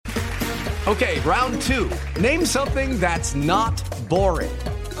Okay, round two. Name something that's not boring.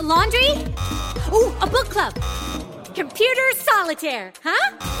 A laundry? Ooh, a book club. Computer solitaire,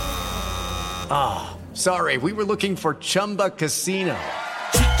 huh? Ah, oh, sorry, we were looking for Chumba Casino.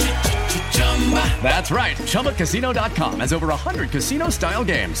 That's right, ChumbaCasino.com has over 100 casino-style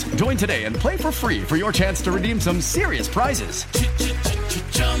games. Join today and play for free for your chance to redeem some serious prizes.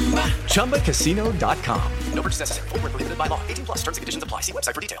 ChumbaCasino.com. No purchase necessary. Void where prohibited by law. 18 plus. Terms and conditions apply. See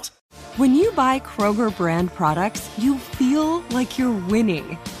website for details. When you buy Kroger brand products, you feel like you're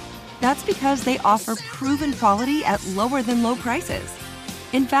winning. That's because they offer proven quality at lower than low prices.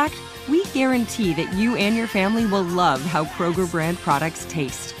 In fact, we guarantee that you and your family will love how Kroger brand products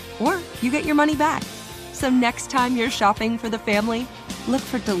taste, or you get your money back. So next time you're shopping for the family, look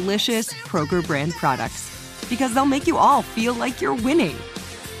for delicious Kroger brand products, because they'll make you all feel like you're winning.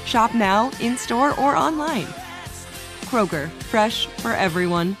 Shop now, in-store, or online. Kroger, fresh for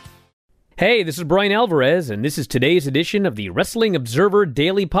everyone. Hey, this is Brian Alvarez, and this is today's edition of the Wrestling Observer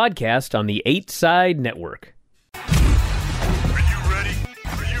Daily Podcast on the 8 Side Network. Are you ready?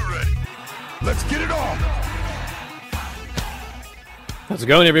 Are you ready? Let's get it on! How's it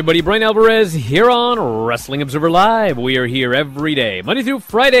going, everybody? Brian Alvarez here on Wrestling Observer Live. We are here every day, Monday through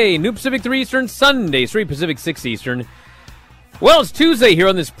Friday, noon Pacific 3 Eastern, Sunday 3 Pacific 6 Eastern. Well, it's Tuesday here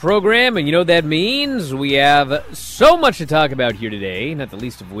on this program, and you know what that means? We have so much to talk about here today, not the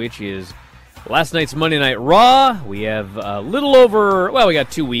least of which is last night's Monday Night Raw. We have a little over, well, we got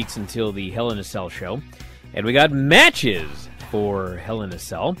 2 weeks until the Hell in a Cell show, and we got matches for Hell in a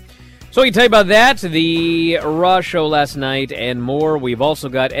Cell. So we can tell you about that, the Raw show last night, and more. We've also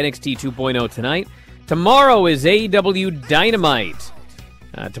got NXT 2.0 tonight. Tomorrow is AEW Dynamite.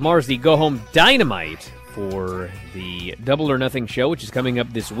 Tomorrow's the Go Home Dynamite for the Double or Nothing show, which is coming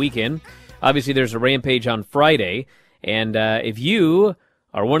up this weekend. Obviously, there's a Rampage on Friday, and if you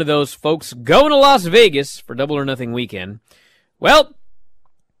are one of those folks going to Las Vegas for Double or Nothing weekend, well,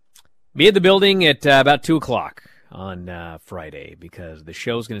 be at the building at about 2 o'clock on Friday, because the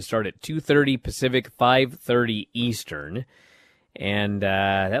show's going to start at 2:30 Pacific, 5:30 Eastern, and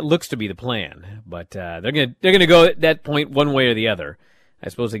that looks to be the plan. But they're gonna go at that point one way or the other. I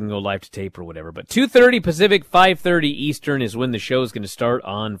suppose they can go live to tape or whatever. But 2:30 Pacific, 5:30 Eastern is when the show is going to start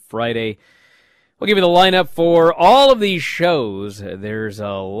on Friday. We'll give you the lineup for all of these shows. There's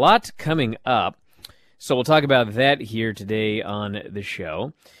a lot coming up, so we'll talk about that here today on the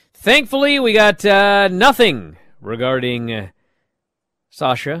show. Thankfully, we got nothing regarding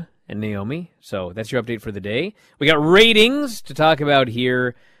Sasha and Naomi, so that's your update for the day. We got ratings to talk about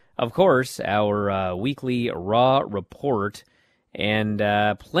here. Of course, our weekly Raw report, and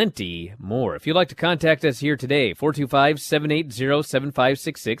plenty more. If you'd like to contact us here today,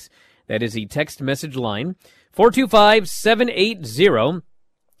 425-780-7566. That is the text message line.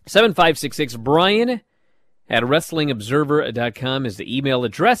 425-780-7566. Brian at WrestlingObserver.com is the email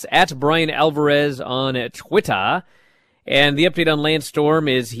address. At Brian Alvarez on Twitter. And the update on Lance Storm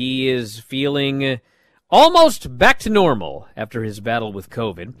is he is feeling almost back to normal after his battle with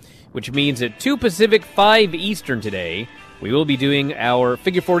COVID, which means at 2 Pacific, 5 Eastern today, we will be doing our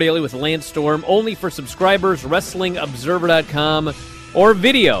Figure 4 Daily with Lance Storm, only for subscribers, WrestlingObserver.com or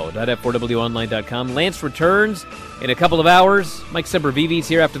video.f4wonline.com. Lance returns in a couple of hours. Mike Sempervivi's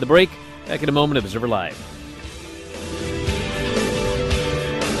here after the break. Back in a moment, Observer Live.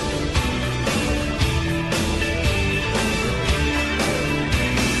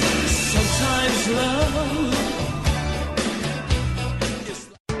 Sometimes love.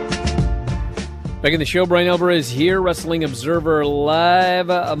 Back in the show, Brian Alvarez here, Wrestling Observer Live.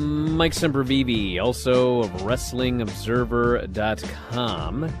 Mike Sempervivi, also of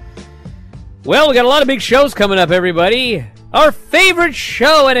WrestlingObserver.com. Well, we got a lot of big shows coming up, everybody. Our favorite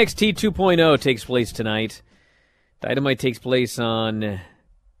show, NXT 2.0, takes place tonight. Dynamite takes place on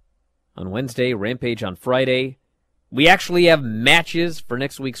Wednesday, Rampage on Friday. We actually have matches for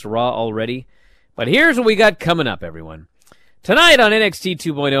next week's Raw already. But here's what we got coming up, everyone. Tonight on NXT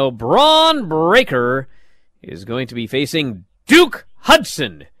 2.0, Braun Breaker is going to be facing Duke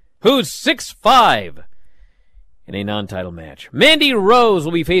Hudson, who's 6'5", in a non-title match. Mandy Rose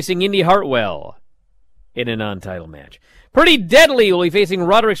will be facing Indy Hartwell in a non-title match. Pretty Deadly will be facing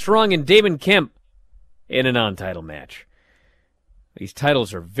Roderick Strong and Damon Kemp in a non-title match. These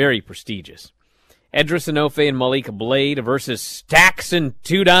titles are very prestigious. Edris Enofe and Malik Blade versus Stacks and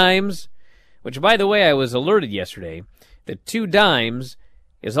Two Dimes, which, by the way, I was alerted yesterday that 2 dimes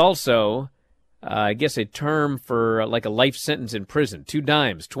is also, I guess, a term for like a life sentence in prison. 2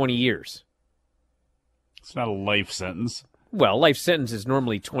 dimes, 20 years. It's not a life sentence. Well, life sentence is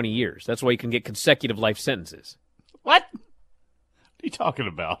normally 20 years. That's why you can get consecutive life sentences. What? What are you talking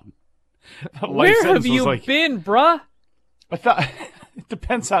about? Where have you been, bruh? I thought it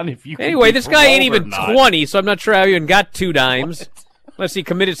depends on if you. Anyway, this guy ain't even 20, 20, so I'm not sure how he even got 2 dimes. Unless he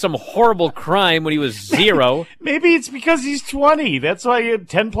committed some horrible crime when he was 0. Maybe it's because he's 20. That's why you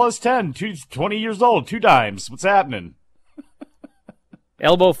 10 plus 10. 20 years old, 2 dimes. What's happening?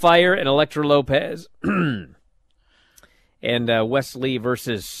 Elbow Fire and Electra Lopez. And Wesley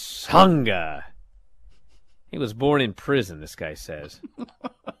versus Sangha. He was born in prison, this guy says.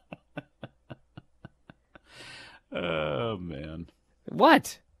 Oh, man.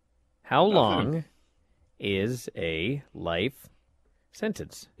 What? How long is a life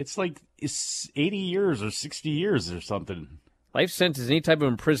sentence? It's like it's 80 years or 60 years or something. Life sentence is any type of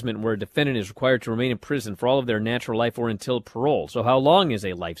imprisonment where a defendant is required to remain in prison for all of their natural life or until parole. So how long is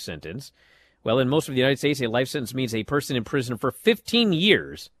a life sentence? Well, in most of the United States, a life sentence means a person in prison for 15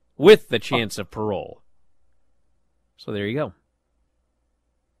 years with the chance of parole. So there you go.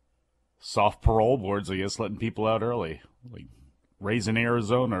 Soft parole boards, I guess, letting people out early. Like Raising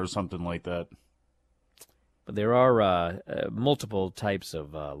Arizona or something like that. But there are multiple types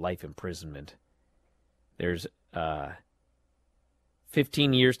of life imprisonment. There's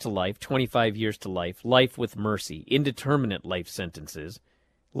 15 years to life, 25 years to life, life with mercy, indeterminate life sentences,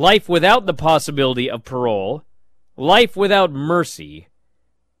 life without the possibility of parole, life without mercy,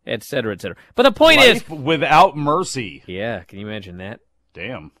 etc., etc. But the point life is... without mercy. Yeah, can you imagine that?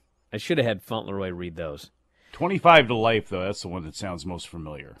 Damn. I should have had Fauntleroy read those. 25 to life, though. That's the one that sounds most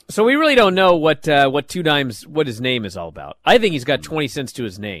familiar. So we really don't know what 2 dimes, what his name is all about. I think he's got 20 cents to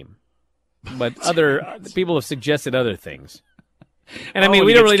his name. But other people have suggested other things. And I mean,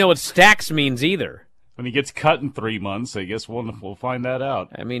 we don't really know what stacks means either. When he gets cut in 3 months, I guess we'll find that out.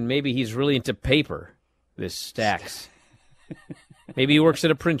 I mean, maybe he's really into paper, this Stacks. Maybe he works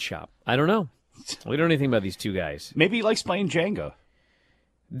at a print shop. I don't know. We don't know anything about these 2 guys. Maybe he likes playing Jenga.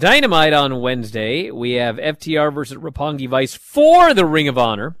 Dynamite on Wednesday. We have FTR versus Roppongi Vice for the Ring of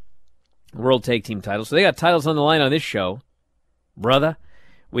Honor World Tag Team titles. So they got titles on the line on this show, brother.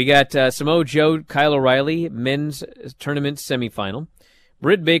 We got Samoa Joe, Kyle O'Reilly, men's tournament semifinal.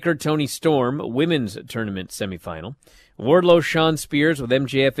 Britt Baker, Tony Storm, women's tournament semifinal. Wardlow, Shawn Spears with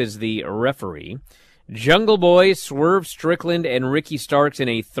MJF as the referee. Jungle Boy, Swerve Strickland, and Ricky Starks in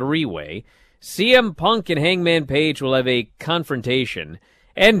a 3-way. CM Punk and Hangman Page will have a confrontation.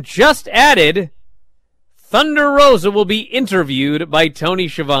 And just added, Thunder Rosa will be interviewed by Tony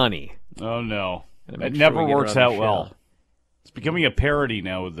Schiavone. Oh, no. It never works out well. It's becoming a parody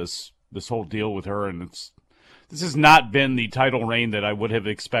now with this whole deal with her, and this has not been the title reign that I would have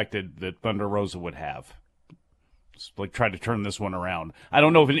expected that Thunder Rosa would have. Just like try to turn this one around. I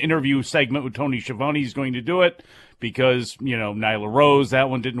don't know if an interview segment with Tony Schiavone is going to do it because, Nyla Rose, that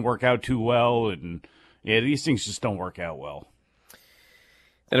one didn't work out too well, and these things just don't work out well.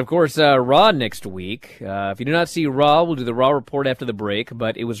 And, of course, Raw next week. If you do not see Raw, we'll do the Raw report after the break.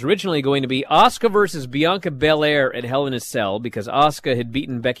 But it was originally going to be Asuka versus Bianca Belair at Hell in a Cell because Asuka had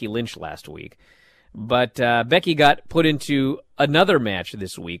beaten Becky Lynch last week. But Becky got put into another match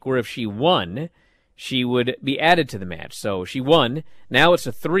this week where if she won, she would be added to the match. So she won. Now it's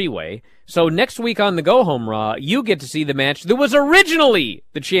a 3-way. So next week on the Go Home Raw, you get to see the match that was originally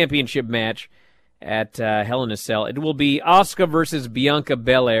the championship match at Hell in a Cell. It will be Asuka versus Bianca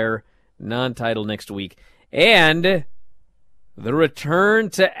Belair, non-title next week. And the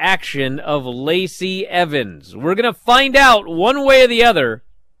return to action of Lacey Evans. We're going to find out one way or the other.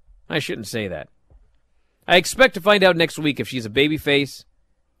 I shouldn't say that. I expect to find out next week if she's a babyface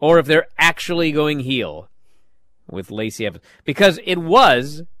or if they're actually going heel with Lacey Evans. Because it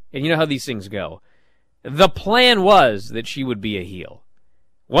was, and you know how these things go, the plan was that she would be a heel.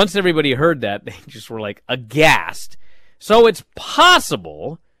 Once everybody heard that, they just were like aghast. So it's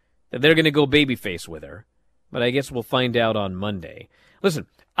possible that they're going to go babyface with her. But I guess we'll find out on Monday. Listen,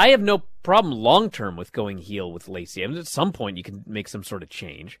 I have no problem long-term with going heel with Lacey Evans. At some point, you can make some sort of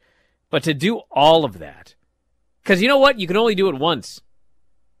change. But to do all of that, because you know what? You can only do it once.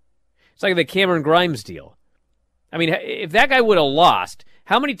 It's like the Cameron Grimes deal. I mean, if that guy would have lost,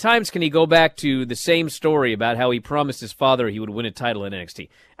 how many times can he go back to the same story about how he promised his father he would win a title in NXT?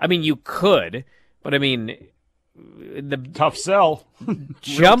 I mean, you could, but I mean, the tough sell.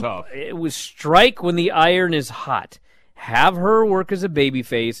 Jump. It was strike when the iron is hot. Have her work as a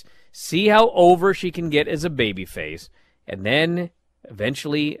babyface. See how over she can get as a babyface, and then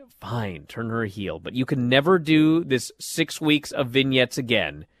eventually, fine, turn her heel. But you can never do this 6 weeks of vignettes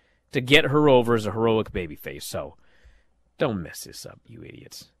again to get her over as a heroic babyface. So don't mess this up, you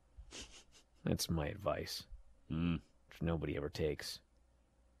idiots. That's my advice, which nobody ever takes.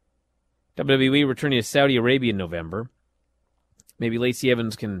 WWE returning to Saudi Arabia in November. Maybe Lacey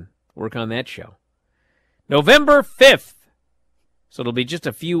Evans can work on that show. November 5th. So it'll be just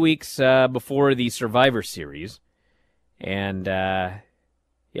a few weeks before the Survivor Series. And,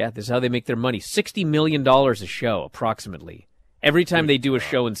 this is how they make their money. $60 million a show, approximately, every time they do a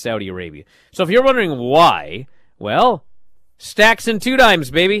show in Saudi Arabia. So if you're wondering why, well, stacks and 2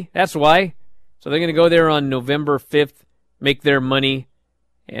 dimes, baby. That's why. So they're going to go there on November 5th, make their money,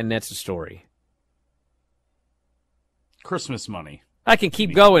 and that's the story. Christmas money. I can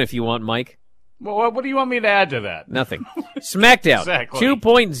keep going if you want, Mike. Well, what do you want me to add to that? Nothing. SmackDown, Exactly.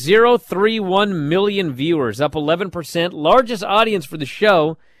 2.031 million viewers, up 11%. Largest audience for the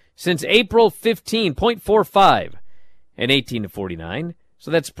show since April 15, 0.45, and 18 to 49.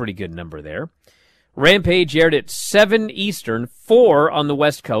 So that's a pretty good number there. Rampage aired at 7 Eastern, 4 on the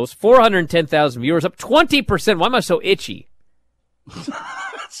West Coast, 410,000 viewers, up 20%. Why am I so itchy?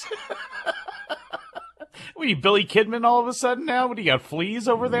 What are you, Billy Kidman all of a sudden now? What do you got, fleas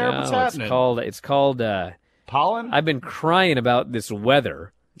over there? No, What's happening? It's called pollen? I've been crying about this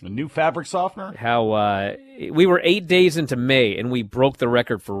weather. A new fabric softener? How we were 8 days into May and we broke the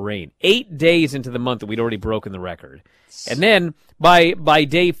record for rain. 8 days into the month, we'd already broken the record. And then by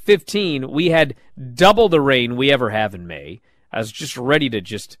day 15, we had double the rain we ever have in May. I was just ready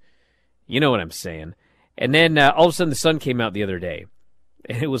to you know what I'm saying. And then all of a sudden the sun came out the other day.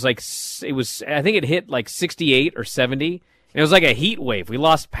 And it was I think it hit like 68 or 70. And it was like a heat wave. We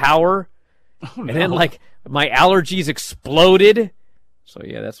lost power. Oh, no. And then my allergies exploded. So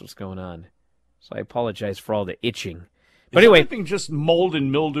yeah, that's what's going on. So I apologize for all the itching. But anyway, everything just mold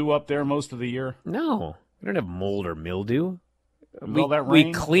and mildew up there most of the year? No, we don't have mold or mildew. All that rain?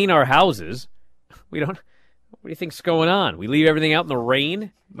 We clean our houses. We don't. What do you think's going on? We leave everything out in the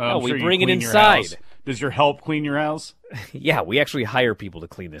rain? No, we bring it inside. Does your help clean your house? Yeah, we actually hire people to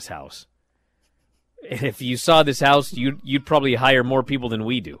clean this house. And if you saw this house, you'd probably hire more people than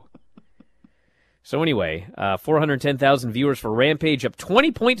we do. So anyway, 410,000 viewers for Rampage, up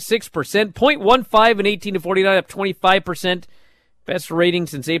 20.6%, 0.15 and 18 to 49, up 25%. Best rating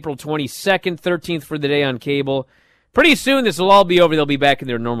since April 22nd, 13th for the day on cable. Pretty soon this will all be over. They'll be back in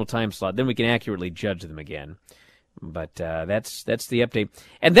their normal time slot. Then we can accurately judge them again. But that's the update.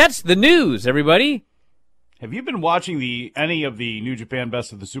 And that's the news, everybody. Have you been watching any of the New Japan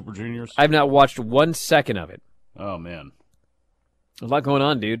Best of the Super Juniors? I've not watched 1 second of it. Oh, man. There's a lot going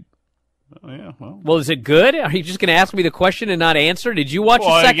on, dude. Oh, yeah, well, is it good? Are you just going to ask me the question and not answer? Did you watch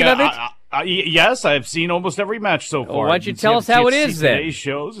a second of it? Yes, I've seen almost every match so far. Well, why don't you tell us how it is, then? Today's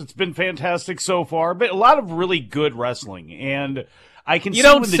shows. It's been fantastic so far, but a lot of really good wrestling. And I can You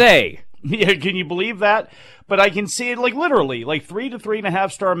don't say. Yeah, can you believe that? But I can see it literally 3 to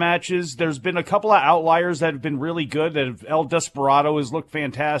 3.5 star matches. There's been a couple of outliers that have been really good. El Desperado has looked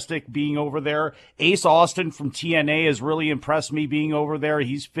fantastic being over there. Ace Austin from TNA has really impressed me being over there.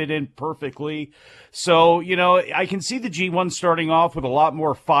 He's fit in perfectly. So, I can see the G1 starting off with a lot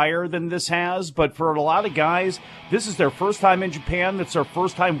more fire than this has. But for a lot of guys, this is their first time in Japan. It's their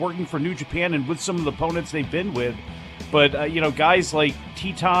first time working for New Japan and with some of the opponents they've been with. But, guys like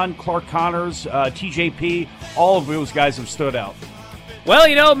Teton, Clark Connors, TJP, all of those guys have stood out.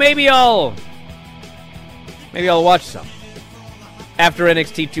 Well, maybe I'll watch some after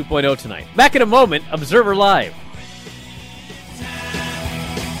NXT 2.0 tonight. Back in a moment, Observer Live.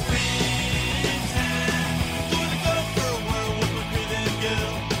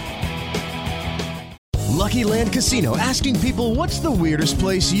 Lucky Land Casino, asking people, what's the weirdest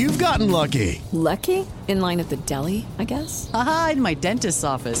place you've gotten lucky? Lucky? In line at the deli, I guess? Aha, in my dentist's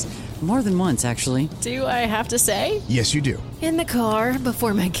office. More than once, actually. Do I have to say? Yes, you do. In the car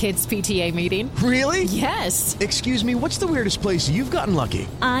before my kids' PTA meeting. Really? Yes. Excuse me, what's the weirdest place you've gotten lucky?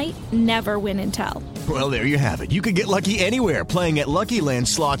 I never win and tell. Well, there you have it. You can get lucky anywhere, playing at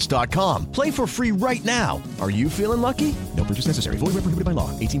LuckyLandSlots.com. Play for free right now. Are you feeling lucky? No purchase necessary. Void where prohibited by law.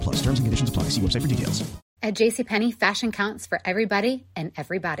 18+. Terms and conditions apply. See website for details. At JCPenney, fashion counts for everybody and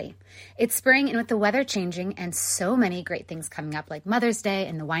everybody. It's spring, and with the weather changing and so many great things coming up like Mother's Day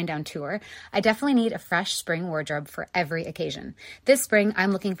and the Wind Down Tour, I definitely need a fresh spring wardrobe for every occasion. This spring,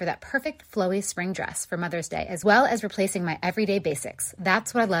 I'm looking for that perfect flowy spring dress for Mother's Day, as well as replacing my everyday basics.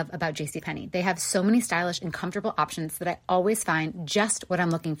 That's what I love about JCPenney. They have so many stylish and comfortable options that I always find just what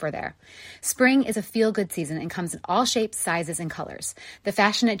I'm looking for there. Spring is a feel-good season and comes in all shapes, sizes, and colors. The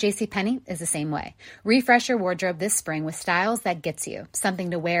fashion at JCPenney is the same way. Refresh Refresh your wardrobe this spring with styles that gets you.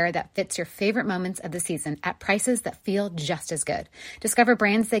 Something to wear that fits your favorite moments of the season at prices that feel just as good. Discover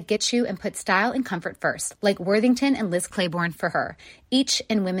brands that get you and put style and comfort first, like Worthington and Liz Claiborne for her, each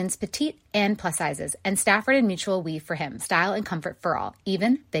in women's petite and plus sizes, and Stafford and Mutual weave for him, style and comfort for all,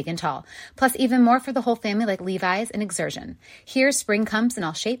 even big and tall. Plus even more for the whole family like Levi's and Exertion. Here, spring comes in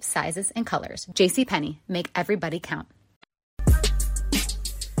all shapes, sizes, and colors. JCPenney, make everybody count.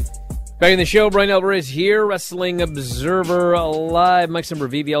 Back in the show, Brian Alvarez here, Wrestling Observer Live. Mike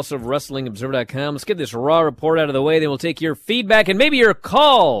Sempervive, also of WrestlingObserver.com. Let's get this Raw report out of the way, then we'll take your feedback and maybe your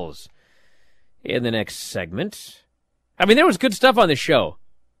calls in the next segment. I mean, there was good stuff on this show.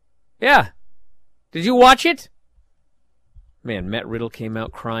 Yeah. Did you watch it? Man, Matt Riddle came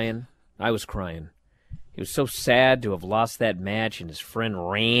out crying. I was crying. He was so sad to have lost that match, and his friend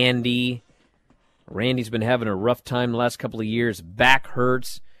Randy. Randy's been having a rough time the last couple of years. Back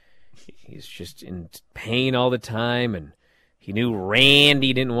hurts. He's just in pain all the time, and he knew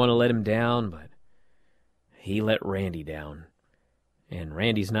Randy didn't want to let him down, but he let Randy down. And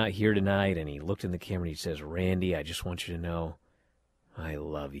Randy's not here tonight, and he looked in the camera and he says, Randy, I just want you to know I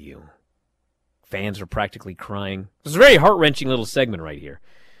love you. Fans are practically crying. It was a very heart-wrenching little segment right here.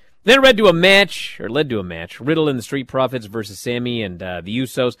 Then it led to a match. Riddle and the Street Profits versus Sammy and the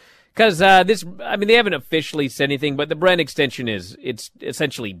Usos. Because they haven't officially said anything, but the brand extension it's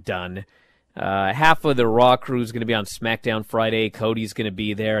essentially done. Half of the Raw crew is going to be on SmackDown Friday. Cody's going to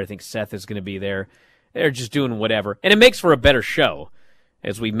be there. I think Seth is going to be there. They're just doing whatever. And it makes for a better show,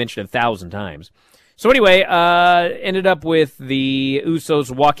 as we mentioned 1,000 times. So anyway, ended up with the Usos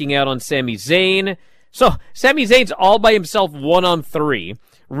walking out on Sami Zayn. So Sami Zayn's all by himself 1-on-3.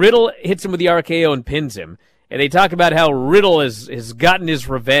 Riddle hits him with the RKO and pins him. And they talk about how Riddle has gotten his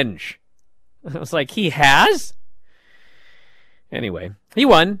revenge. I was like, he has? Anyway, he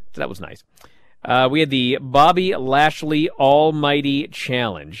won, so that was nice. We had the Bobby Lashley Almighty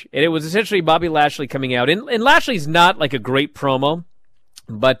Challenge. And it was essentially Bobby Lashley coming out. And Lashley's not like a great promo.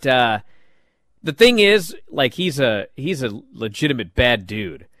 But the thing is, like, he's a legitimate bad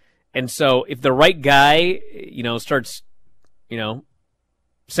dude. And so if the right guy, starts, saying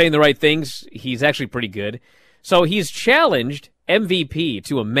the right things, he's actually pretty good. So he's challenged MVP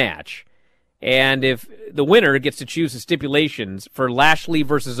to a match, and if the winner gets to choose the stipulations for Lashley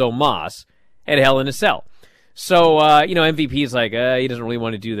versus Omos at Hell in a Cell. So, MVP is like, he doesn't really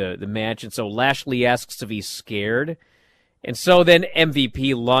want to do the match, and so Lashley asks if he's scared. And so then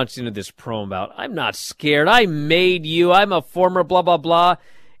MVP launched into this promo about, I'm not scared, I made you, I'm a former blah, blah, blah.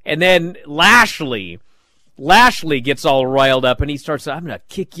 And then Lashley gets all riled up, and he starts, I'm going to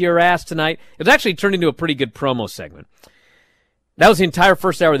kick your ass tonight. It was actually turned into a pretty good promo segment. That was the entire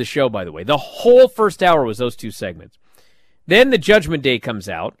first hour of the show, by the way. The whole first hour was those two segments. Then the Judgment Day comes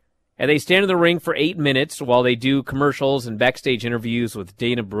out, and they stand in the ring for 8 minutes while they do commercials and backstage interviews with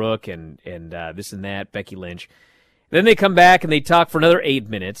Dana Brooke and this and that, Becky Lynch. Then they come back, and they talk for another 8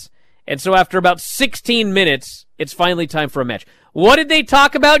 minutes. And so after about 16 minutes, it's finally time for a match. What did they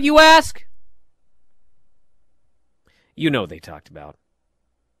talk about, you ask? You know what they talked about.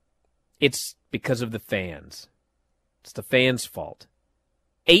 It's because of the fans. It's the fans' fault.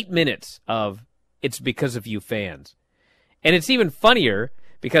 8 minutes of it's because of you fans. And it's even funnier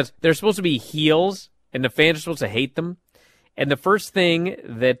because they're supposed to be heels and the fans are supposed to hate them. And the first thing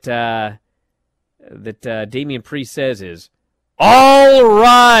that Damian Priest says is, all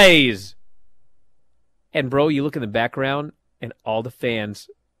rise! And bro, you look in the background and all the fans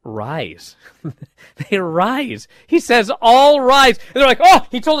rise. They rise. He says, all rise. And they're like, oh,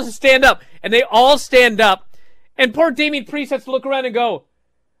 he told us to stand up. And they all stand up. And poor Damian Priest has to look around and go,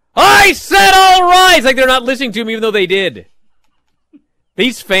 I said all rise! Like they're not listening to him even though they did.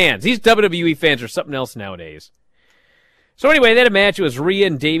 These fans, these WWE fans are something else nowadays. So anyway, they had a match. It was Rhea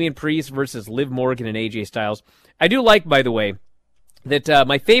and Damian Priest versus Liv Morgan and AJ Styles. I do like, by the way, that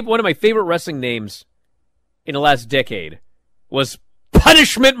one of my favorite wrestling names in the last decade was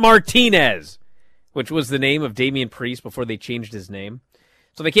Punishment Martinez, which was the name of Damian Priest before they changed his name.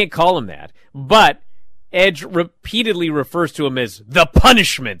 So they can't call him that. But Edge repeatedly refers to him as the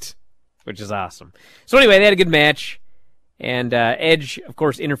Punishment, which is awesome. So anyway, they had a good match. And Edge, of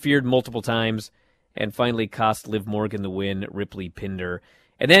course, interfered multiple times and finally cost Liv Morgan the win. Ripley pinned her.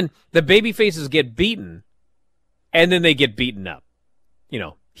 And then the babyfaces get beaten, and then they get beaten up.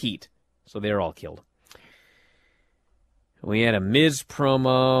 Heat. So they're all killed. We had a Miz promo.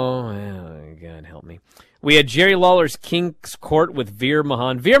 Oh, God help me. We had Jerry Lawler's King's Court with Veer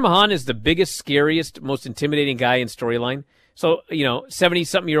Mahaan. Veer Mahaan is the biggest, scariest, most intimidating guy in storyline. So,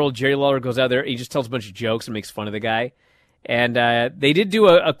 70-something-year-old Jerry Lawler goes out there. He just tells a bunch of jokes and makes fun of the guy. And they did do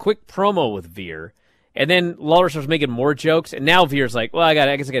a quick promo with Veer. And then Lawler starts making more jokes, and now Veer's like, well, I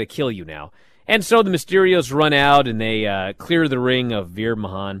guess I got to kill you now. And so the Mysterios run out, and they clear the ring of Veer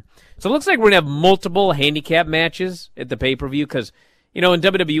Mahaan. So it looks like we're going to have multiple handicap matches at the pay-per-view, because, in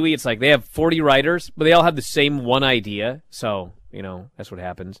WWE, it's like they have 40 writers, but they all have the same one idea. So, that's what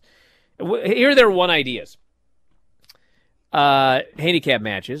happens. Here are their one ideas. Handicap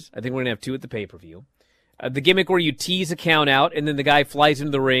matches. I think we're going to have 2 at the pay-per-view. The gimmick where you tease a count out, and then the guy flies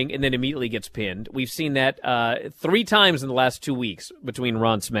into the ring and then immediately gets pinned. We've seen that 3 times in the last 2 weeks between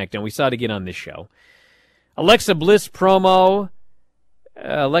Raw and SmackDown. We saw it again on this show. Alexa Bliss promo.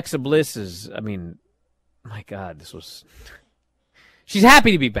 Alexa Bliss is, my God, this was... She's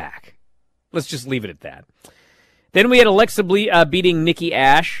happy to be back. Let's just leave it at that. Then we had Alexa beating Nikki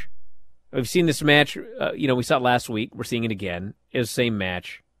Ash. We've seen this match. We saw it last week. We're seeing it again. It was the same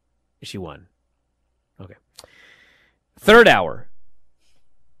match. She won. Okay. Third hour.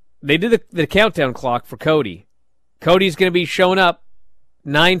 They did the countdown clock for Cody. Cody's going to be showing up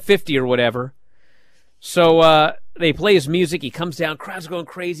 9:50 or whatever. So they play his music. He comes down. Crowd's going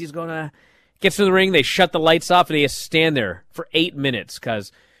crazy. He's going gets in the ring. They shut the lights off, and he has to stand there for 8 minutes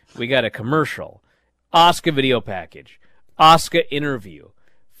because we got a commercial. Asuka video package. Asuka interview.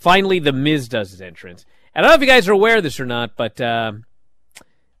 Finally, The Miz does his entrance. And I don't know if you guys are aware of this or not, but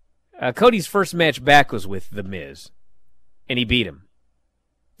Cody's first match back was with The Miz, and he beat him.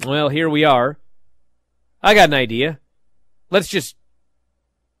 Well, here we are. I got an idea. Let's just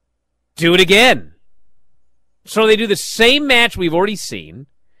do it again. So they do the same match we've already seen.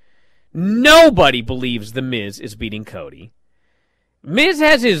 Nobody believes The Miz is beating Cody. Miz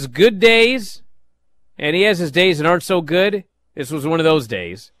has his good days, and he has his days that aren't so good. This was one of those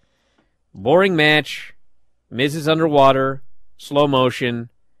days. Boring match. Miz is underwater. Slow motion.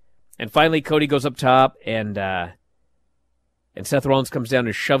 And finally, Cody goes up top, and Seth Rollins comes down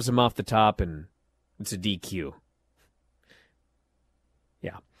and shoves him off the top, and it's a DQ.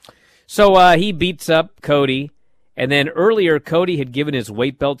 Yeah. So he beats up Cody, and then earlier, Cody had given his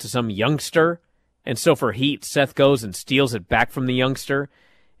weight belt to some youngster, and so for heat, Seth goes and steals it back from the youngster,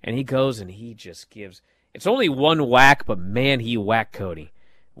 and he goes and he just gives... It's only one whack, but man, he whacked Cody.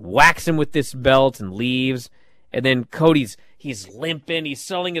 Whacks him with this belt and leaves, and then he's limping, he's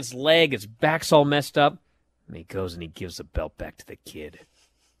selling his leg, his back's all messed up. And he goes and he gives the belt back to the kid.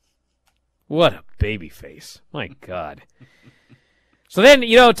 What a baby face. My God. So then,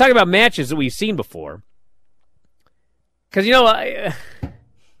 talking about matches that we've seen before. Because,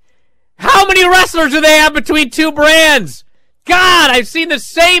 how many wrestlers do they have between 2 brands? God, I've seen the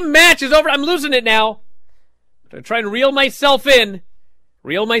same matches over. I'm losing it now. I'm trying to reel myself in.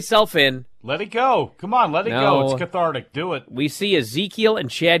 Let it go. Come on, let it go. It's cathartic. Do it. We see Ezekiel and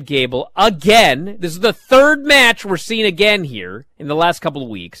Chad Gable again. This is the third match we're seeing again here in the last couple of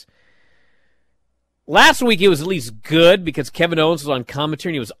weeks. Last week it was at least good because Kevin Owens was on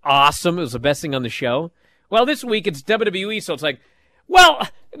commentary and he was awesome. It was the best thing on the show. Well, this week it's WWE, so it's like, well,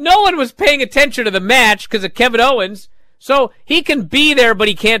 no one was paying attention to the match because of Kevin Owens, so he can be there, but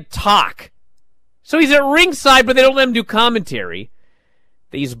he can't talk. So he's at ringside, but they don't let him do commentary.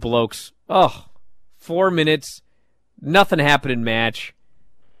 These blokes, 4 minutes, nothing happened in match.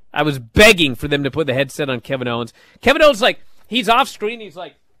 I was begging for them to put the headset on Kevin Owens. Kevin Owens, he's off screen, he's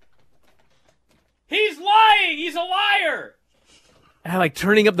like, he's lying, he's a liar. And I'm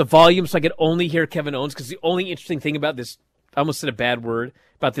turning up the volume so I could only hear Kevin Owens, because the only interesting thing about this, I almost said a bad word,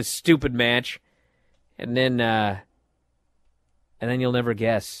 about this stupid match, and then you'll never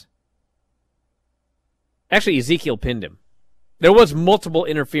guess. Actually, Ezekiel pinned him. There was multiple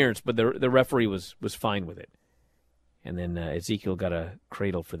interference, but the referee was fine with it. And then Ezekiel got a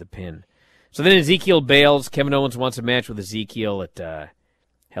cradle for the pin. So then Ezekiel bails. Kevin Owens wants a match with Ezekiel at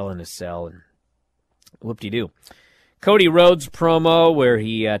Hell in a Cell, and whoop-de-doo. Cody Rhodes promo where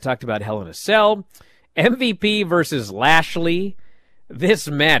he talked about Hell in a Cell. MVP versus Lashley. This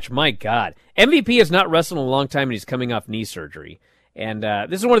match, my God. MVP has not wrestled in a long time, and he's coming off knee surgery. And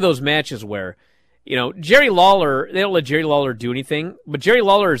this is one of those matches where, Jerry Lawler, they don't let Jerry Lawler do anything, but Jerry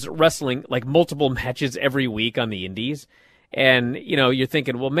Lawler is wrestling multiple matches every week on the indies. And, you're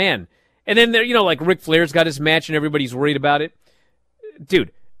thinking, well, man. And then, Ric Flair's got his match and everybody's worried about it.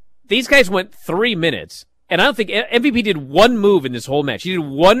 Dude, these guys went 3 minutes, and I don't think MVP did one move in this whole match. He did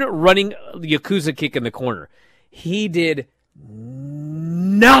one running Yakuza kick in the corner. He did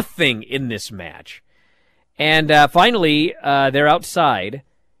nothing in this match. And finally, they're outside,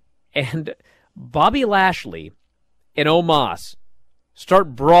 and Bobby Lashley and Omos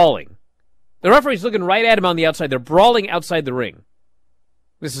start brawling. The referee's looking right at him on the outside. They're brawling outside the ring.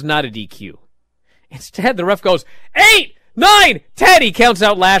 This is not a DQ. Instead, the ref goes, 8, 9, 10, he counts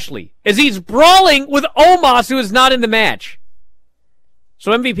out Lashley as he's brawling with Omos, who is not in the match.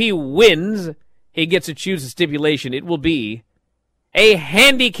 So MVP wins. He gets to choose a stipulation. It will be a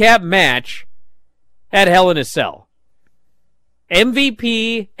handicap match at Hell in a Cell.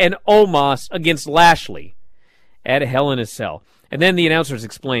 MVP and Omos against Lashley at Hell in a Cell. And then the announcers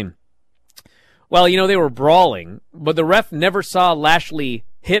explain, well, they were brawling, but the ref never saw Lashley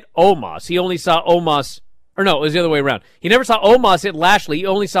hit Omos. He only saw Omos, or no, it was the other way around. He never saw Omos hit Lashley. He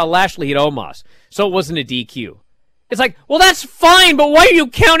only saw Lashley hit Omos. So it wasn't a DQ. It's like, well, that's fine, but why are you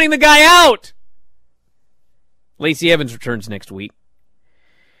counting the guy out? Lacey Evans returns next week.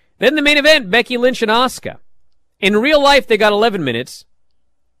 Then the main event, Becky Lynch and Asuka. In real life, they got 11 minutes,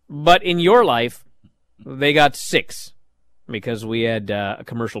 but in your life, they got 6 because we had a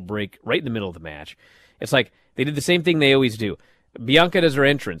commercial break right in the middle of the match. It's like they did the same thing they always do. Bianca does her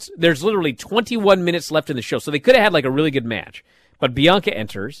entrance. There's literally 21 minutes left in the show, so they could have had like a really good match. But Bianca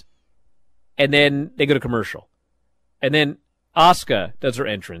enters, and then they go to commercial. And then Asuka does her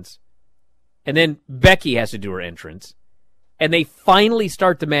entrance, and then Becky has to do her entrance. And they finally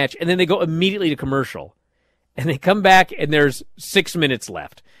start the match, and then they go immediately to commercial. And they come back, and there's 6 minutes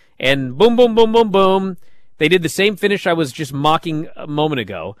left. And boom, boom, boom, boom, boom. They did the same finish I was just mocking a moment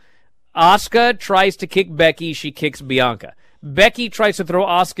ago. Asuka tries to kick Becky. She kicks Bianca. Becky tries to throw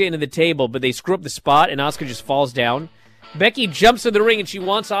Asuka into the table, but they screw up the spot, and Asuka just falls down. Becky jumps in the ring, and she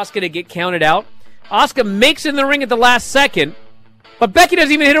wants Asuka to get counted out. Asuka makes it in the ring at the last second, but Becky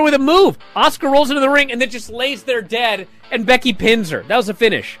doesn't even hit her with a move. Asuka rolls into the ring, and then just lays there dead, and Becky pins her. That was the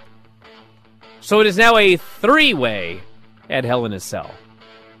finish. So it is now a 3-way at Hell in a Cell.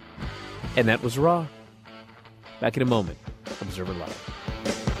 And that was Raw. Back in a moment. Observer Live.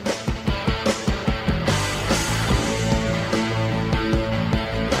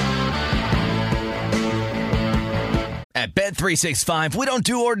 At Bet365, we don't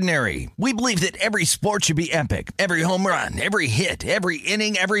do ordinary. We believe that every sport should be epic. Every home run, every hit, every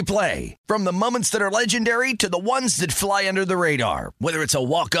inning, every play. From the moments that are legendary to the ones that fly under the radar. Whether it's a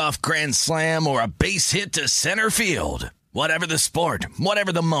walk-off grand slam or a base hit to center field. Whatever the sport,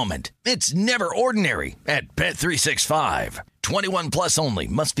 whatever the moment. It's never ordinary at Bet365. 21 plus only.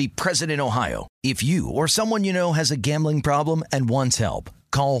 Must be present in Ohio. If you or someone you know has a gambling problem and wants help,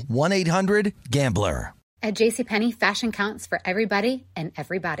 call 1-800-GAMBLER. At JCPenney, fashion counts for everybody and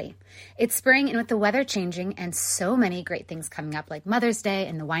everybody. It's spring, and with the weather changing and so many great things coming up like Mother's Day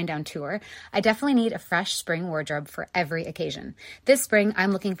and the Wind Down Tour, I definitely need a fresh spring wardrobe for every occasion. This spring,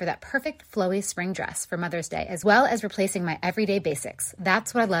 I'm looking for that perfect flowy spring dress for Mother's Day, as well as replacing my everyday basics.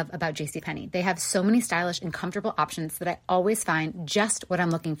 That's what I love about JCPenney. They have so many stylish and comfortable options that I always find just what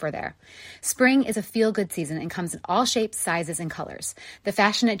I'm looking for there. Spring is a feel-good season and comes in all shapes, sizes, and colors. The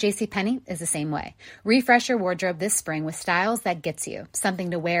fashion at JCPenney is the same way. Refresh your wardrobe this spring with styles that gets you,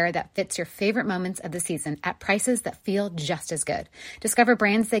 something to wear that fits your favorite moments of the season at prices that feel just as good. Discover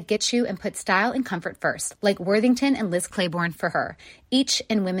brands that get you and put style and comfort first, like Worthington and Liz Claiborne for her, each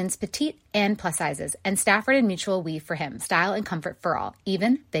in women's petite and plus sizes, and Stafford and Mutual Weave for him, style and comfort for all,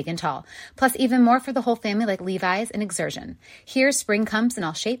 even big and tall. Plus even more for the whole family like Levi's and Exertion. Here, spring comes in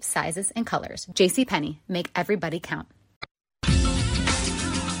all shapes, sizes, and colors. JCPenney, make everybody count.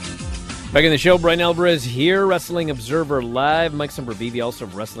 Back in the show, Brian Alvarez here, Wrestling Observer Live. Mike Sempervive, also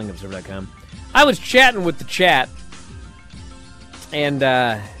of WrestlingObserver.com. I was chatting with the chat, and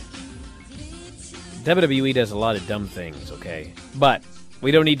WWE does a lot of dumb things, okay? But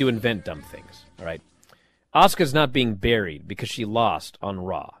we don't need to invent dumb things, all right? Asuka's not being buried because she lost on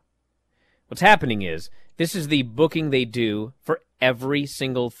Raw. What's happening is, this is the booking they do for every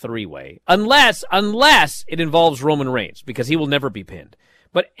single 3-way, unless it involves Roman Reigns, because he will never be pinned.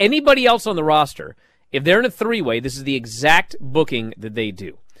 But anybody else on the roster, if they're in a 3-way, this is the exact booking that they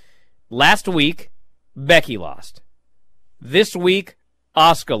do. Last week, Becky lost. This week,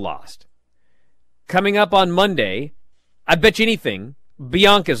 Asuka lost. Coming up on Monday, I bet you anything,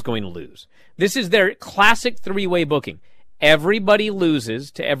 Bianca's going to lose. This is their classic 3-way booking. Everybody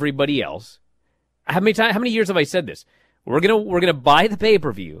loses to everybody else. How many years have I said this? We're gonna buy the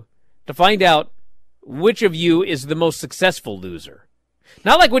pay-per-view to find out which of you is the most successful loser.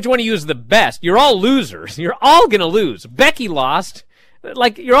 Not like which one of you is the best. You're all losers. You're all going to lose. Becky lost.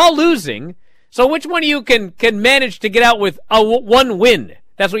 Like, you're all losing. So which one of you can manage to get out with one win?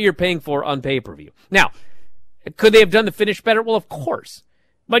 That's what you're paying for on pay-per-view. Now, could they have done the finish better? Well, of course.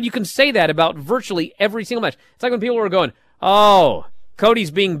 But you can say that about virtually every single match. It's like when people were going, oh,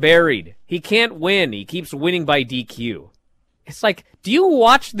 Cody's being buried. He can't win. He keeps winning by DQ. It's like, do you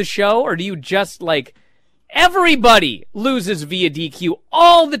watch the show, or do you just, like... Everybody loses via DQ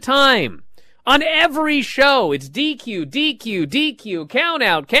all the time. On every show, it's DQ, DQ, DQ,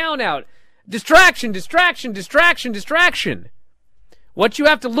 count out, distraction, distraction, distraction, distraction. What you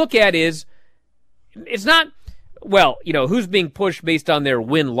have to look at is, it's not, well, who's being pushed based on their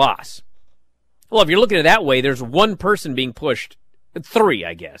win-loss. Well, if you're looking at it that way, there's one person being pushed, 3,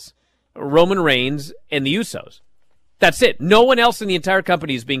 I guess. Roman Reigns and the Usos. That's it. No one else in the entire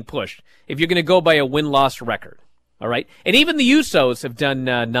company is being pushed if you're going to go by a win-loss record. All right? And even the Usos have done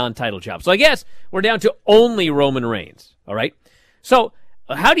non-title jobs. So I guess we're down to only Roman Reigns. All right? So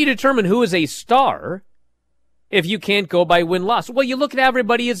how do you determine who is a star if you can't go by win-loss? Well, you look at how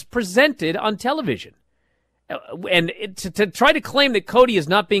everybody is presented on television. And to try to claim that Cody is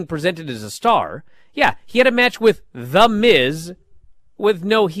not being presented as a star, yeah, he had a match with The Miz with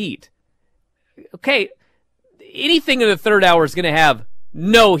no heat. Okay, anything in the third hour is going to have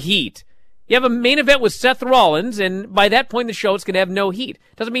no heat. You have a main event with Seth Rollins, and by that point in the show, it's going to have no heat.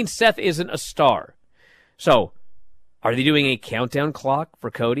 Doesn't mean Seth isn't a star. So, are they doing a countdown clock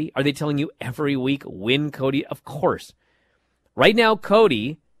for Cody? Are they telling you every week, win Cody? Of course. Right now,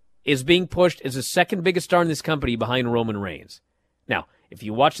 Cody is being pushed as the second biggest star in this company behind Roman Reigns. Now, if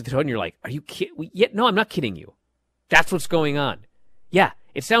you watch the show and you're like, are you kidding? Yeah, no, I'm not kidding you. That's what's going on. Yeah,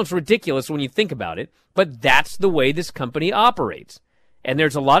 it sounds ridiculous when you think about it, but that's the way this company operates. And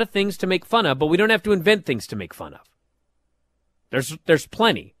there's a lot of things to make fun of, but we don't have to invent things to make fun of. There's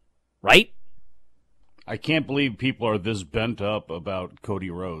plenty, right? I can't believe people are this bent up about Cody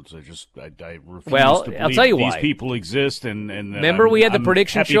Rhodes. I refuse to believe I'll tell you these why. people exist. And remember we had the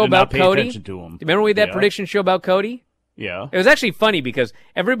prediction show about Cody? Remember we had that prediction show about Cody? Yeah. It was actually funny because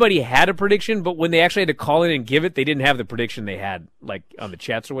everybody had a prediction, but when they actually had to call in and give it, they didn't have the prediction they had, like on the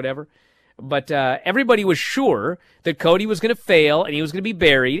chats or whatever. But everybody was sure that Cody was going to fail and he was going to be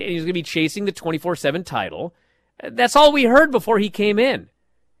buried and he was going to be chasing the 24/7 title. That's all we heard before he came in.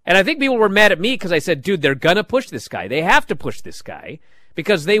 And I think people were mad at me because I said, dude, they're going to push this guy. They have to push this guy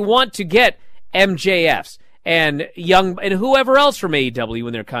because they want to get MJFs and Young and whoever else from AEW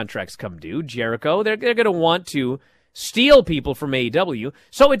when their contracts come due, Jericho. They're going to want to steal people from AEW.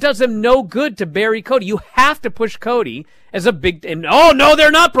 So it does them no good to bury Cody. You have to push Cody as a big... And oh, no, they're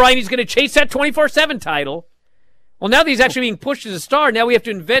not, Brian. He's going to chase that 24/7 title. Well, now that he's actually being pushed as a star, now we have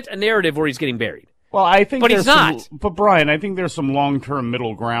to invent a narrative where he's getting buried. Well, I think but he's not. But Brian, I think there's some long-term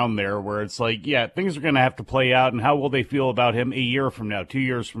middle ground there where it's like, yeah, things are going to have to play out, and how will they feel about him a year from now, 2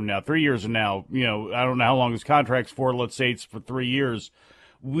 years from now, 3 years from now? I don't know how long his contract's for. Let's say it's for 3 years.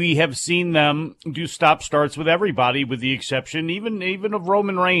 We have seen them do stop-starts with everybody, with the exception even of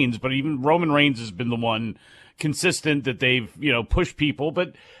Roman Reigns. But even Roman Reigns has been the one consistent that they've pushed people,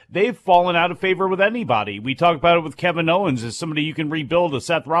 but they've fallen out of favor with anybody. We talk about it with Kevin Owens as somebody you can rebuild. As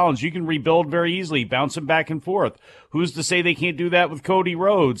Seth Rollins, you can rebuild very easily, bounce him back and forth. Who's to say they can't do that with Cody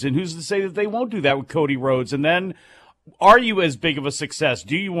Rhodes? And who's to say that they won't do that with Cody Rhodes? And then, are you as big of a success?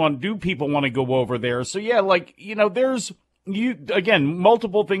 Do people want to go over there? So yeah, there's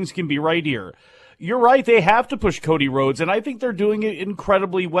multiple things can be right here. You're right. They have to push Cody Rhodes, and I think they're doing it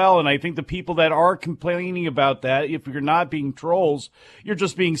incredibly well. And I think the people that are complaining about that, if you're not being trolls, you're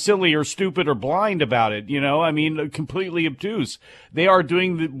just being silly or stupid or blind about it. Completely obtuse. They are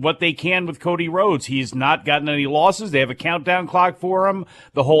doing what they can with Cody Rhodes. He's not gotten any losses. They have a countdown clock for him.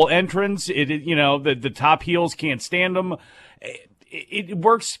 The whole entrance, the top heels can't stand him. It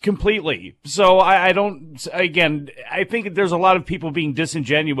works completely. So I think there's a lot of people being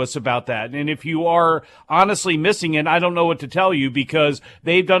disingenuous about that. And if you are honestly missing it, I don't know what to tell you, because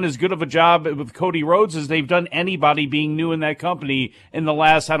they've done as good of a job with Cody Rhodes as they've done anybody being new in that company in the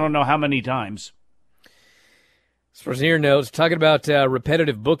last, I don't know how many times. As far as here notes, talking about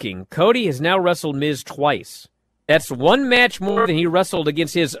repetitive booking, Cody has now wrestled Miz twice. That's one match more than he wrestled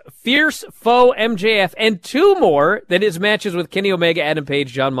against his fierce foe MJF, and 2 more than his matches with Kenny Omega, Adam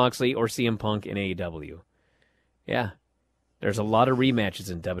Page, Jon Moxley, or CM Punk in AEW. Yeah, there's a lot of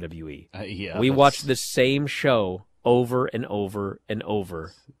rematches in WWE. We watched the same show over and over and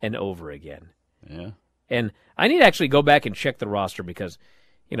over and over again. Yeah. And I need to actually go back and check the roster because,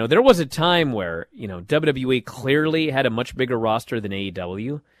 there was a time where, WWE clearly had a much bigger roster than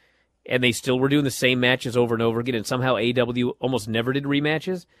AEW. And they still were doing the same matches over and over again, and somehow AEW almost never did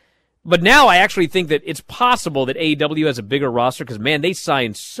rematches. But now I actually think that it's possible that AEW has a bigger roster because, man, they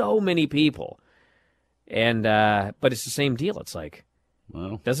signed so many people. And but it's the same deal. It's like,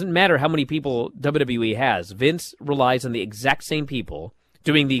 doesn't matter how many people WWE has. Vince relies on the exact same people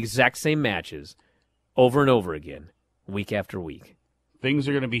doing the exact same matches over and over again, week after week. Things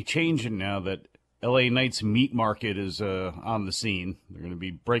are going to be changing now that LA Knight's meat market is on the scene. They're going to be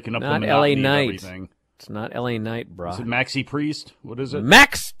breaking up Not the LA monotony Knight. of everything. It's not L.A. Knight, brah. Is it Maxi Priest? What is it?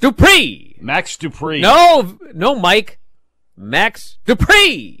 Max Dupree! Max Dupree. No, Mike. Max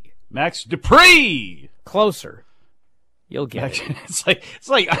Dupree! Max Dupree! Closer. You'll get it. It's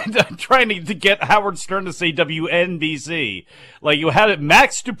like I'm trying to get Howard Stern to say WNBC. Like you had it,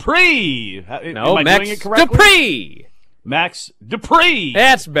 Max Dupree. No, Am I Max doing it correctly? Dupree. Max Dupree.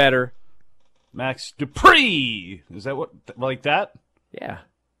 That's better. Max Dupree. Is that what like that? Yeah.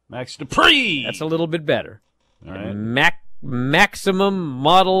 Max Dupree. That's a little bit better. All right. Maximum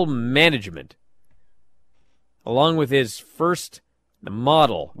Model Management, along with his first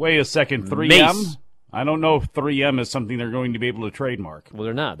model. Wait a second, 3M. Mace. I don't know if 3M is something they're going to be able to trademark. Well,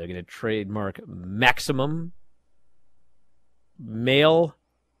 they're not. They're going to trademark Maximum Male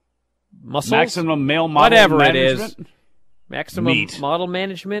Muscles. Maximum Male Model Whatever Management? it is. Maximum Model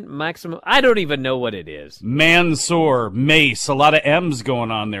Management. Maximum. I don't even know what it is. Mansoor, Mace. A lot of M's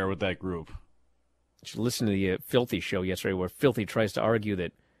going on there with that group. You should listen to the Filthy show yesterday, where Filthy tries to argue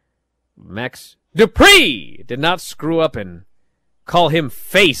that Max Dupree did not screw up and call him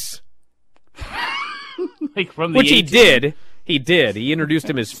Face. Like from the Which 18? he did. He did. He introduced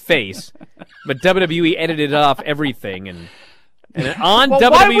him as Face. But WWE edited off everything. And on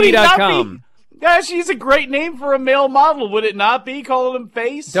WWE.com. Gosh, he's a great name for a male model, would it not be? Calling him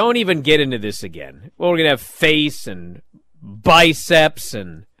Face? Don't even get into this again. Well, we're going to have face and biceps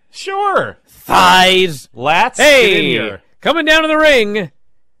and... Sure. Thighs. Lats. Hey, get in here. Coming down to the ring.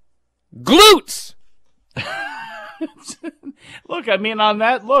 Glutes. Look, I mean, on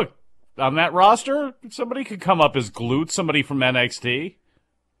that roster, somebody could come up as Glutes, somebody from NXT.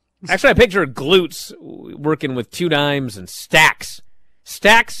 Actually, I picture Glutes working with Two Dimes and Stacks.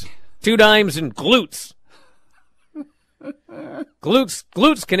 Stacks, Two Dimes, and Glutes.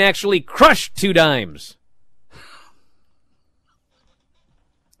 Glutes can actually crush Two Dimes.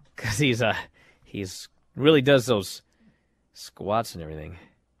 Because he's really does those squats and everything.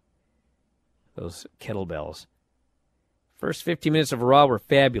 Those kettlebells. First 15 minutes of Raw were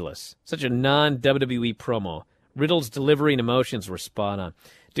fabulous. Such a non-WWE promo. Riddle's delivery and emotions were spot on.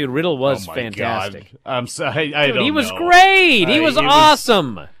 Dude, Riddle was fantastic. God. I'm sorry. I Dude, don't he was know. great. He was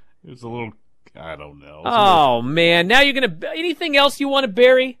awesome. It was a little, I don't know. Oh, man. Now you're going to... Anything else you want to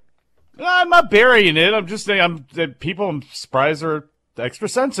bury? I'm not burying it. I'm just saying I'm surprised are extra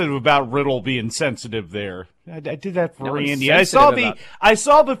sensitive about Riddle being sensitive there. I did that for Randy. I saw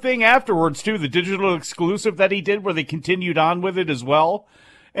the thing afterwards too, the digital exclusive that he did where they continued on with it as well.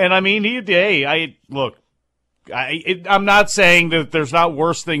 And I mean, I'm not saying that there's not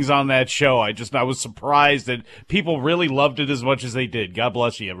worse things on that show. I was surprised that people really loved it as much as they did. God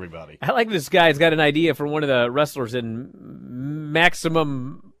bless you, everybody. I like this guy's got an idea for one of the wrestlers in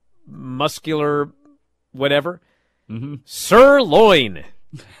Maximum Muscular whatever. Mm-hmm. Sirloin.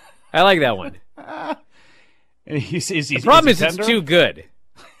 I like that one. The problem is it's too good.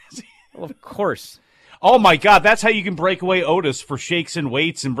 Well, of course. Oh, my God. That's how you can break away Otis for shakes and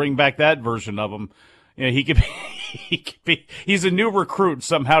weights and bring back that version of him. You know, he could be, he's a new recruit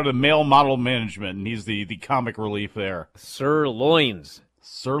somehow to male model management, and he's the comic relief there. Sirloins.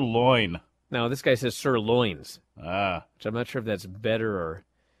 Sirloin. No, this guy says sirloins. Ah. Which I'm not sure if that's better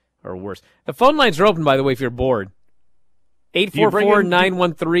or worse. The phone lines are open, by the way, if you're bored.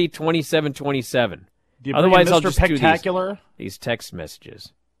 844-913-2727. Otherwise, I'll just do these text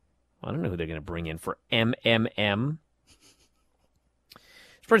messages. I don't know who they're going to bring in for MMM.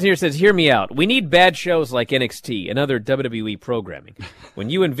 This person here says, hear me out. We need bad shows like NXT and other WWE programming. When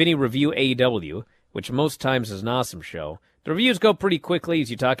you and Vinny review AEW, which most times is an awesome show, the reviews go pretty quickly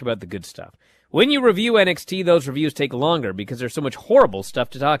as you talk about the good stuff. When you review NXT, those reviews take longer because there's so much horrible stuff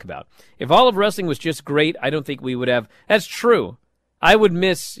to talk about. If all of wrestling was just great, I don't think we would have. That's true. I would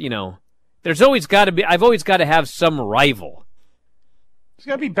miss, there's always got to be, I've always got to have some rival. There's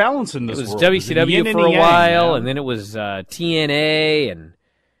got to be balance in this world. It was WCW for a while, and then it was TNA, and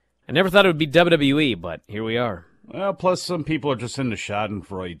I never thought it would be WWE, but here we are. Well, plus some people are just into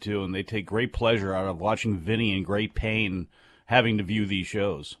schadenfreude, too, and they take great pleasure out of watching Vinny in great pain having to view these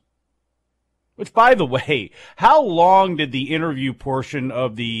shows. Which, by the way, how long did the interview portion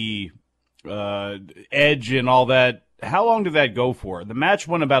of the Edge and all that, how long did that go for? The match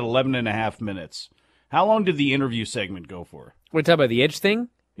went about 11 and a half minutes. How long did the interview segment go for? We're talking about the Edge thing?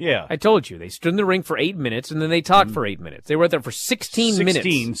 Yeah. I told you. They stood in the ring for 8 minutes, and then they talked for 8 minutes. They were out there for 16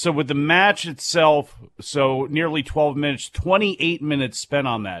 minutes. So with the match itself, so nearly 12 minutes, 28 minutes spent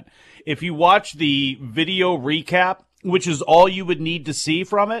on that. If you watch the video recap, which is all you would need to see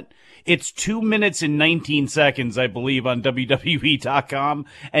from it, it's 2 minutes and 19 seconds, I believe, on WWE.com.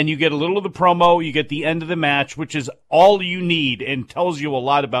 And you get a little of the promo, you get the end of the match, which is all you need and tells you a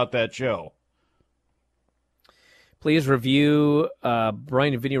lot about that show. Please review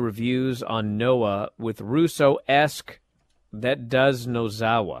Brian and Vinny reviews on Noah with Russo-esque that does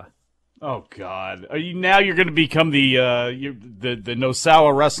Nozawa. Oh God! You're going to become the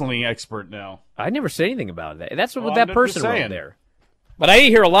Nosawa wrestling expert now? I never said anything about that. That's what that person wrote there. But I did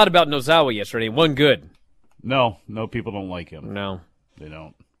hear a lot about Nozawa yesterday. One good. No, people don't like him. No, they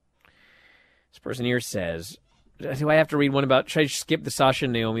don't. This person here says, "Do I have to read one about? Should I skip the Sasha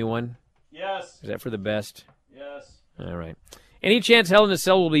and Naomi one? Yes. Is that for the best? Yes. All right. Any chance Hell in a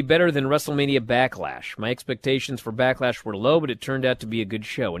Cell will be better than WrestleMania Backlash? My expectations for Backlash were low, but it turned out to be a good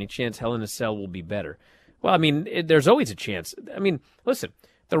show. Any chance Hell in a Cell will be better? Well, I mean, there's always a chance. I mean, listen,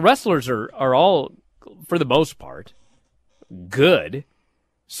 the wrestlers are all, for the most part, good.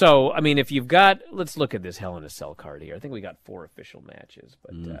 So, I mean, if you've got, let's look at this Hell in a Cell card here. I think we got 4 official matches.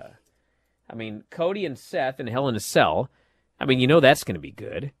 But, I mean, Cody and Seth in Hell in a Cell, I mean, that's going to be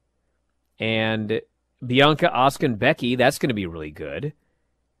good. And Bianca, Asuka, and Becky, that's going to be really good.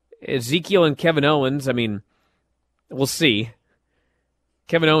 Ezekiel and Kevin Owens, I mean, we'll see.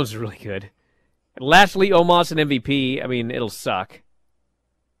 Kevin Owens is really good. Lashley, Omos, and MVP, I mean, it'll suck.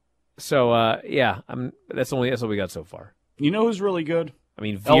 So, yeah, that's what we got so far. You know who's really good? I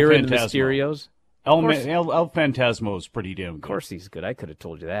mean, Veer and Mysterios. El Phantasmo is pretty damn good. Of course he's good. I could have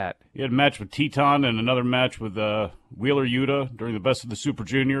told you that. He had a match with Teton and another match with Wheeler Yuta during the Best of the Super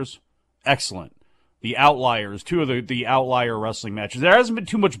Juniors. Excellent. The Outliers, 2 of the Outlier wrestling matches. There hasn't been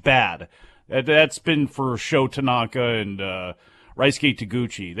too much bad. That's been for Sho Tanaka and Raisuke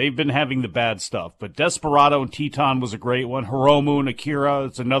Taguchi. They've been having the bad stuff. But Desperado and Teton was a great one. Hiromu and Akira,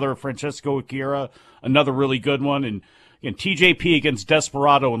 it's another Francesco Akira, another really good one. And TJP against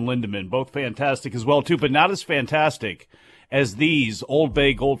Desperado and Lindemann, both fantastic as well, too, but not as fantastic as these Old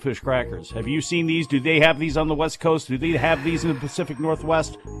Bay Goldfish crackers. Have you seen these? Do they have these on the West Coast? Do they have these in the Pacific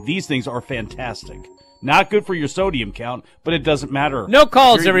Northwest? These things are fantastic. Not good for your sodium count, but it doesn't matter. No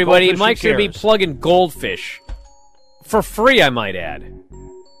calls, everybody. Mike's going to be plugging Goldfish. For free, I might add.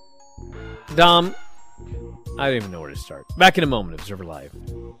 Dom, I don't even know where to start. Back in a moment, Observer Live.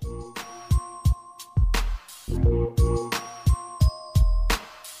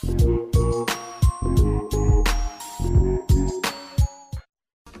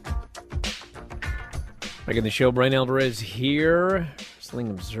 Back in the show, Brian Alvarez here, Wrestling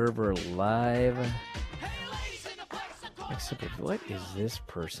Observer Live. Except, what is this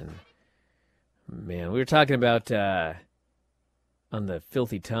person? Man, we were talking about on the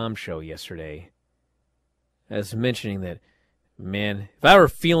Filthy Tom show yesterday. I was mentioning that, man, if I were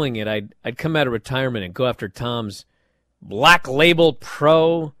feeling it, I'd come out of retirement and go after Tom's Black Label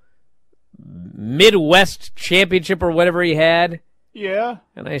Pro Midwest Championship or whatever he had. Yeah,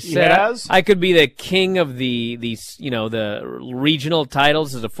 and I said I could be the king of the regional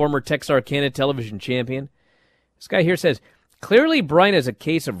titles as a former Texarkana television champion. This guy here says, clearly Brian has a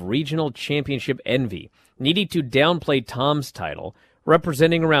case of regional championship envy, needing to downplay Tom's title,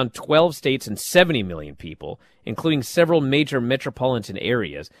 representing around 12 states and 70 million people, including several major metropolitan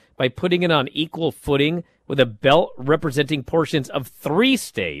areas, by putting it on equal footing with a belt representing portions of 3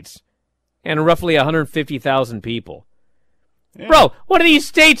 states and roughly 150,000 people. Yeah. Bro, one of these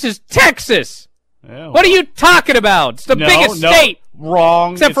states is Texas. Yeah, well, what are you talking about? It's the biggest state.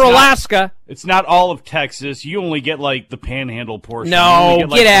 Wrong. Except for Alaska. It's not all of Texas. You only get, like, the Panhandle portion. No,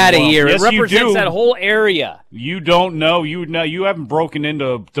 get out of here. Yes, it represents that whole area. You don't know. You haven't broken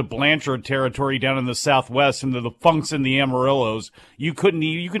into the Blanchard territory down in the Southwest into the Funks and the Amarillos. You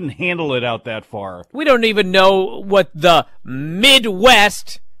couldn't handle it out that far. We don't even know what the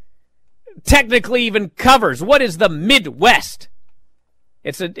Midwest technically even covers. What is the Midwest?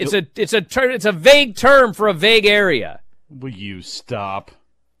 It's a vague term for a vague area. Will you stop?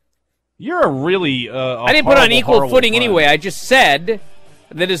 You're a really I didn't put it on equal footing anyway. I just said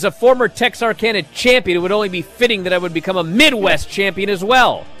that as a former Texarkana champion, it would only be fitting that I would become a Midwest champion as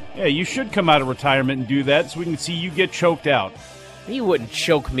well. Yeah, you should come out of retirement and do that so we can see you get choked out. You wouldn't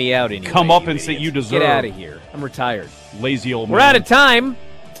choke me out anyway. Come up and say you deserve. Get out of here. I'm retired. Lazy old man. We're out of time.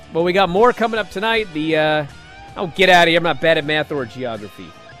 But we got more coming up tonight. Get out of here. I'm not bad at math or geography.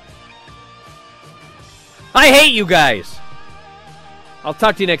 I hate you guys. I'll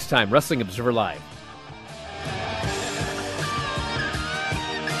talk to you next time. Wrestling Observer Live.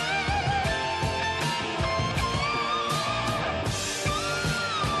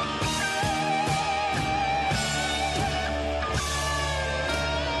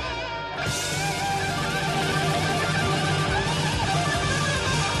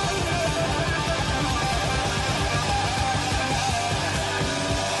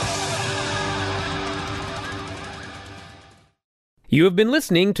 You have been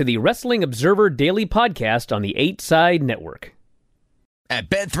listening to the Wrestling Observer Daily Podcast on the 8 Side Network. At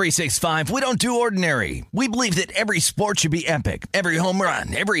Bet365, we don't do ordinary. We believe that every sport should be epic. Every home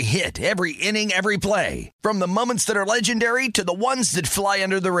run, every hit, every inning, every play. From the moments that are legendary to the ones that fly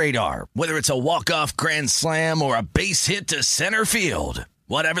under the radar. Whether it's a walk-off grand slam or a base hit to center field.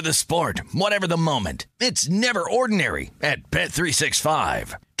 Whatever the sport, whatever the moment. It's never ordinary at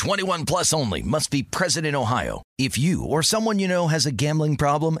Bet365. 21 plus only. Must be present in Ohio. If you or someone you know has a gambling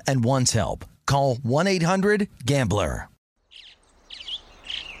problem and wants help, call 1-800-GAMBLER.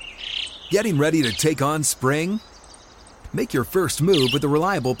 Getting ready to take on spring? Make your first move with the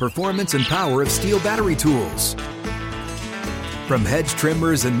reliable performance and power of Steel battery tools. From hedge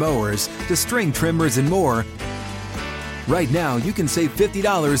trimmers and mowers to string trimmers and more, right now you can save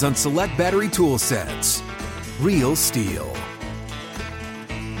 $50 on select battery tool sets. Real Steel.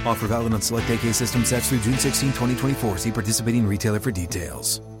 Offer valid on select AK system sets through June 16, 2024. See participating retailer for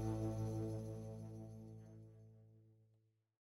details.